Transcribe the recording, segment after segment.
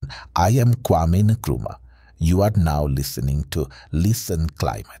I am Kwame Nkrumah. You are now listening to Listen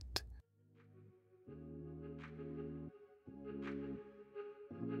Climate.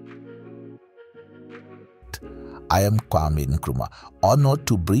 I am Kwame Nkrumah, honored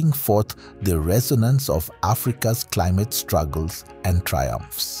to bring forth the resonance of Africa's climate struggles and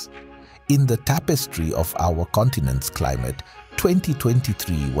triumphs. In the tapestry of our continent's climate,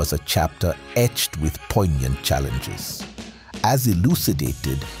 2023 was a chapter etched with poignant challenges. As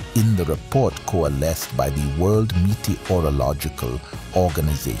elucidated in the report coalesced by the World Meteorological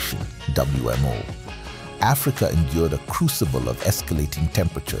Organization, WMO, Africa endured a crucible of escalating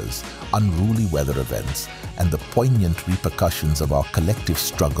temperatures, unruly weather events, and the poignant repercussions of our collective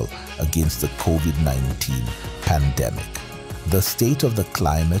struggle against the COVID-19 pandemic. The State of the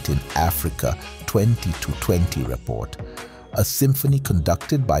Climate in Africa 2020 report, a symphony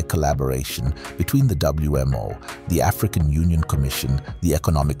conducted by collaboration between the WMO, the African Union Commission, the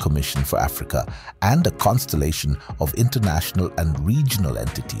Economic Commission for Africa, and a constellation of international and regional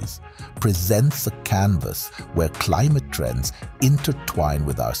entities, presents a canvas where climate trends intertwine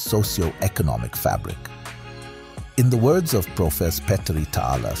with our socio-economic fabric. In the words of Professor Petteri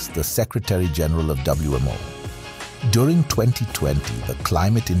Taalas, the Secretary General of WMO, during 2020, the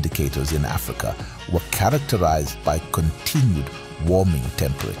climate indicators in Africa were characterized by continued warming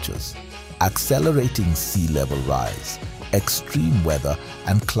temperatures, accelerating sea level rise, extreme weather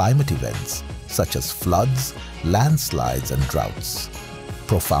and climate events such as floods, landslides and droughts.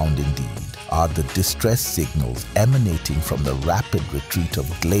 Profound indeed are the distress signals emanating from the rapid retreat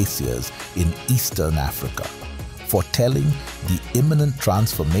of glaciers in eastern Africa, foretelling the imminent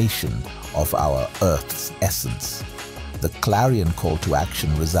transformation of our Earth's essence. The clarion call to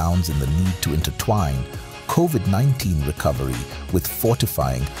action resounds in the need to intertwine COVID-19 recovery with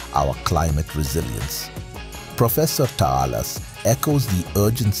fortifying our climate resilience. Professor Taalas echoes the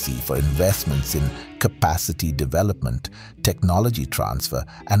urgency for investments in capacity development, technology transfer,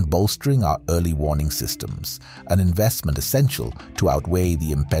 and bolstering our early warning systems, an investment essential to outweigh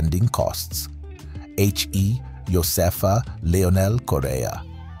the impending costs. H.E. Josefa Leonel Correa,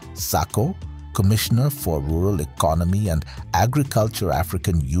 SACO, Commissioner for Rural Economy and Agriculture,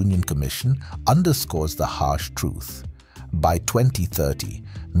 African Union Commission, underscores the harsh truth. By 2030,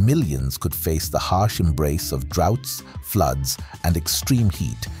 millions could face the harsh embrace of droughts, floods, and extreme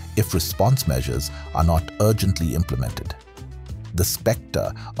heat if response measures are not urgently implemented. The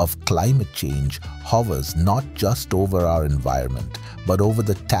specter of climate change hovers not just over our environment, but over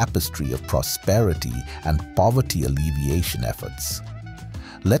the tapestry of prosperity and poverty alleviation efforts.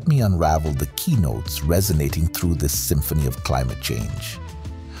 Let me unravel the keynotes resonating through this symphony of climate change.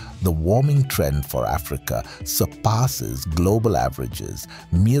 The warming trend for Africa surpasses global averages,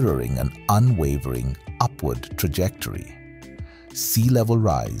 mirroring an unwavering upward trajectory. Sea level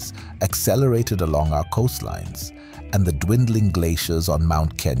rise accelerated along our coastlines, and the dwindling glaciers on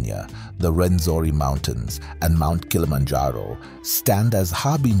Mount Kenya, the Rwenzori Mountains, and Mount Kilimanjaro stand as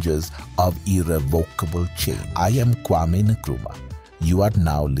harbingers of irrevocable change. I am Kwame Nkrumah. You are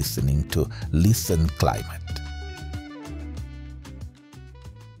now listening to Listen Climate.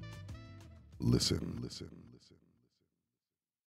 Listen.